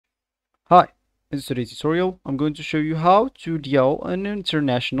In today's tutorial, I'm going to show you how to dial an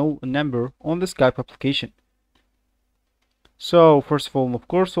international number on the Skype application. So first of all,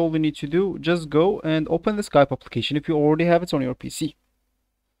 all we need to do, just go and open the Skype application if you already have it on your PC.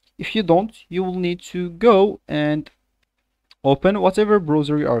 If you don't, you will need to go and open whatever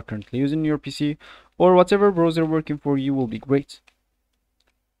browser you are currently using on your PC, or whatever browser working for you will be great.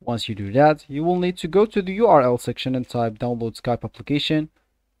 Once you do that, you will need to go to the URL section and type download Skype application,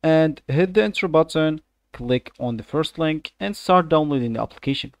 and hit the enter button, click on the first link and start downloading the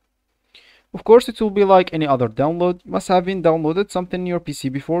application. Of course, it will be like any other download. You must have been downloaded something in your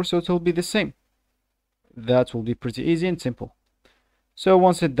PC before, so it will be the same. That will be pretty easy and simple. So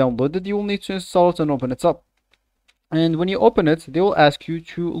once it's downloaded, you will need to install it and open it up. And when you open it, they will ask you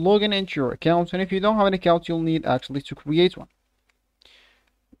to log in into your account, and if you don't have an account, you'll need actually to create one.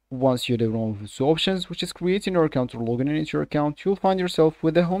 Once you do one of the two options, which is creating your account or logging in into your account, you'll find yourself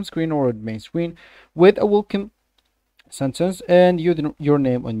with a home screen or a main screen with a welcome sentence and your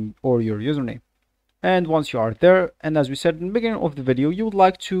name or your username. And once you are there, and as we said in the beginning of the video, you would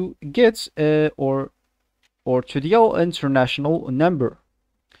like to get or to dial international number.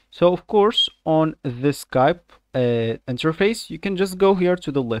 So of course, on this Skype interface, you can just go here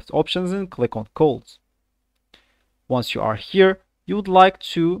to the left options and click on calls. Once you are here, you'd like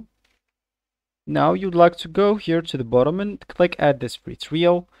to go here to the bottom and click add this free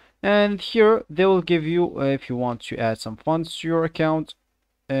trial, and here they will give you if you want to add some funds to your account.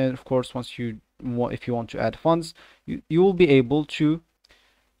 And of course, if you want to add funds, you will be able to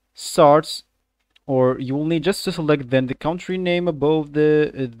start, or you will need just to select then the country name above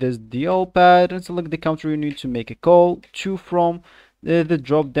this DL pad and select the country you need to make a call to from the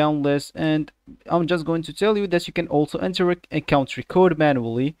drop down list. And I'm just going to tell you that you can also enter a country code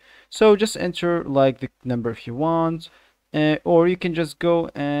manually, so just enter like the number if you want, or you can just go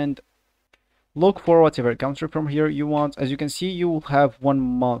and look for whatever country from here you want. As you can see, you will have 1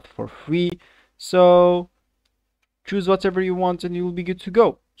 month for free, so choose whatever you want and you will be good to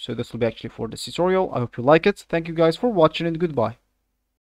go. So this will be actually for this tutorial. I hope you like it. Thank you guys for watching and goodbye.